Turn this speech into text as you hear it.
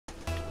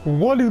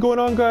What is going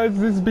on, guys?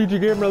 This is BG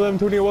Gamer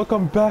 1120 and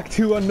welcome back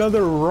to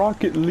another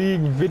Rocket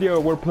League video.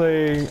 We're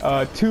playing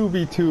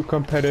 2v2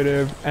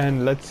 competitive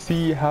and let's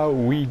see how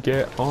we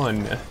get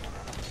on.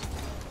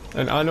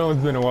 And I know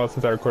it's been a while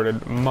since I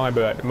recorded. My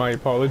bad. My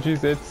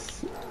apologies.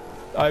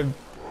 I've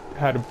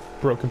had a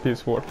broken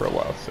PS4 for a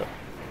while, so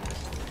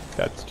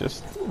that's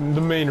just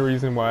the main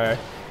reason why I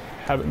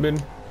haven't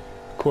been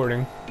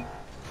recording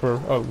for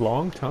a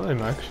long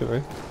time,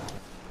 actually.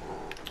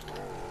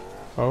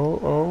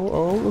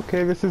 Oh,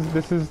 okay, this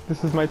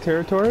is my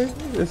territory?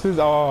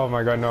 Oh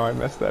my god, no, I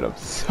messed that up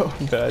so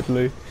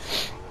badly.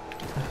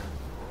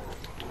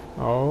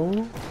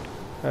 Oh,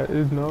 that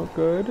is not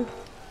good.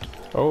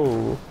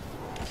 Oh,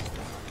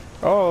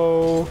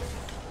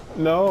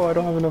 no, I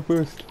don't have enough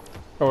boost.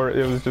 Or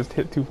it was just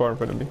hit too far in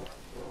front of me.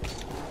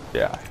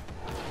 Yeah.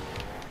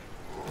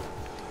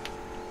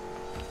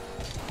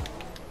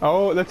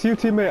 Oh, that's you,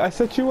 teammate, I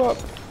set you up.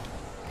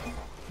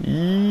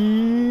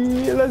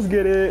 Yeah, let's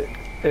get it.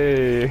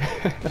 Hey,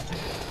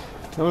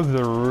 that was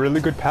a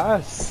really good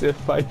pass,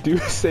 if I do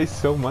say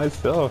so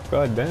myself.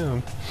 God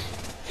damn.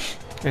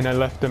 And I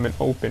left them an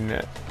open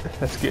net.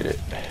 Let's get it.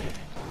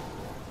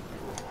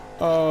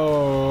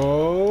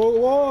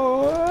 Oh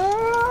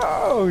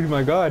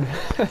my god.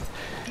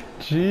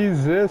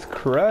 Jesus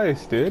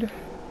Christ, dude.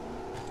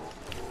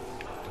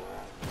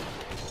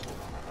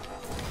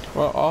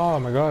 Well, oh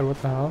my god, what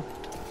the hell?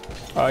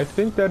 I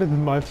think that is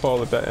my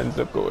fault if that ends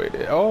up going.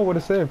 Oh, what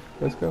a save.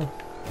 Let's go.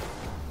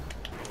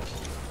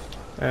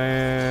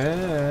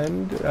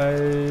 And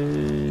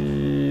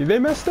they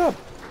messed up.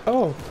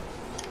 Oh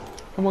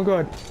my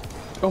god,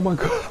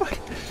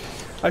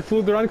 I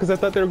fooled around because I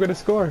thought they were gonna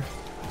score.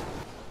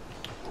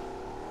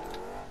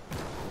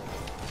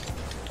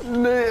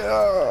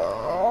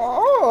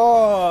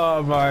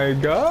 Oh my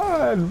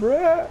god,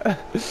 bruh.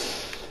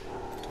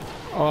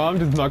 Oh, I'm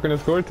just not gonna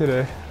score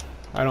today,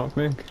 I don't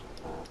think.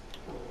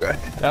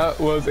 That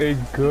was a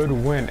good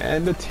win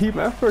and a team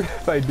effort,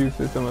 if I do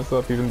say so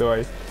myself, even though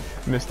I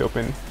missed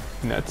open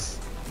nets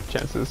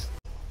chances.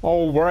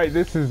 All right,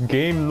 this is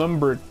game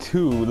number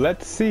 2.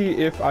 Let's see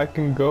if I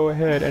can go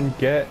ahead and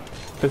get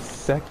the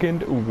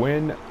second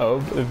win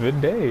of the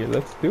day.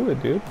 Let's do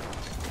it, dude.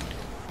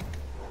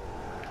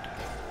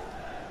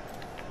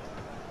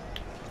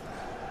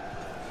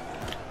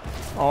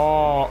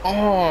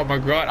 Oh my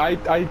god,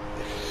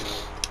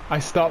 I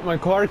stopped my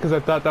car because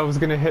I thought that was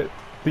gonna hit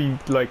the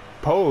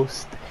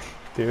post,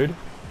 dude.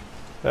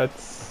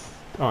 That's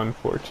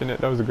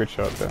unfortunate. That was a good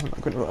shot though, I'm not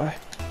gonna lie.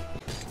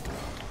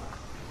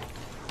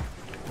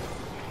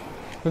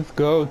 Let's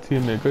go,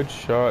 teammate. Good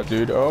shot,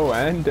 dude. Oh,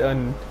 and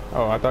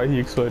oh, I thought he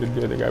exploded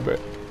the other guy,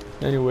 but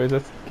anyways,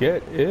 let's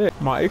get it.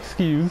 My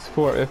excuse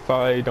for if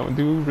I don't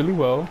do really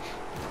well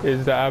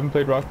is that I haven't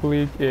played Rocket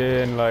League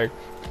in like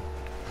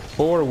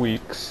 4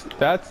 weeks.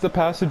 That's the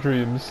pass of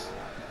dreams.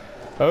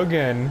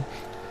 Again.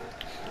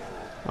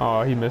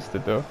 Oh, he missed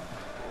it though.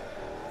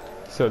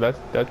 So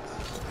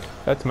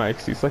that's my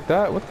excuse. Like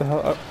that? What the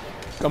hell?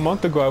 A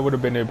month ago I would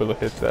have been able to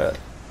hit that,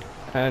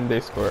 and they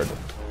scored.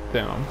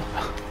 Damn.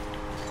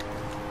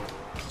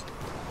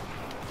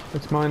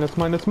 It's mine, it's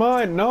mine, it's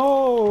mine!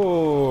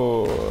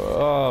 No!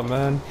 Oh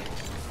man.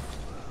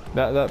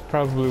 That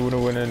probably would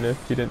have went in if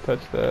he didn't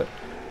touch that.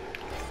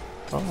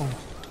 Oh.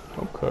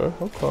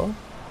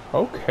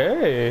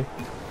 Okay.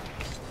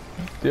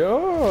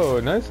 Yo,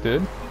 nice,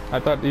 dude. I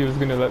thought he was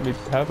gonna let me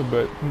have it,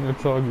 but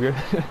it's all good.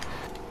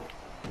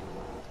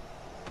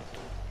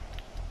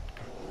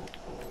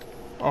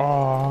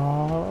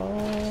 Oh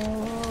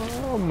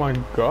my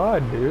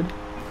god, dude.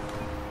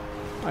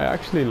 I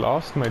actually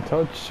lost my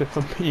touch, if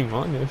I'm being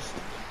honest.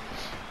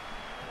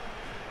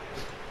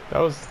 That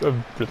was a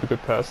really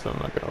good pass though, I'm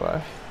not gonna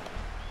lie.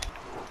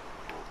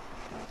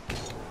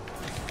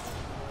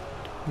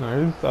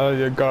 Nice.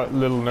 I got a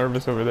little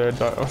nervous over there. I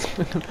thought I was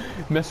gonna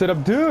mess it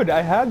up. Dude,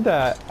 I had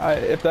that.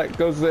 If that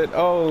goes in.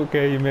 Oh,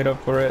 okay, you made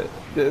up for it.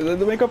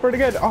 Make up for it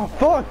again. Oh,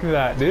 fuck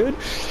that, dude.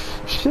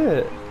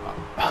 Shit.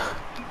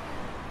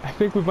 I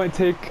think we might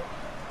take...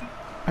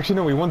 Actually,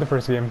 no, we won the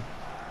first game.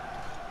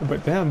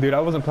 But damn, dude,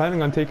 I wasn't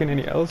planning on taking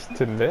any else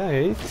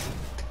tonight.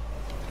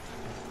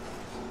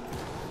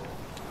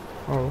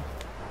 Oh.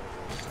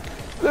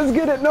 Let's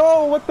get it!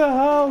 No! What the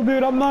hell,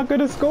 dude? I'm not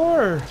gonna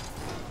score!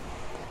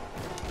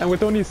 And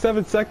with only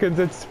 7 seconds,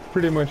 it's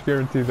pretty much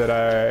guaranteed that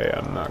I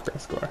am not gonna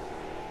score.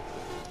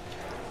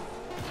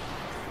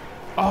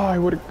 Oh, I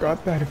would've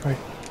got that if I...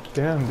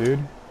 Damn, dude.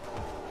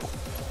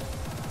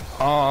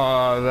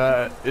 Oh,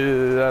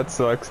 that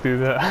sucks,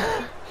 dude.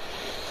 That...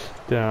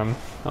 Damn,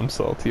 I'm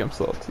salty.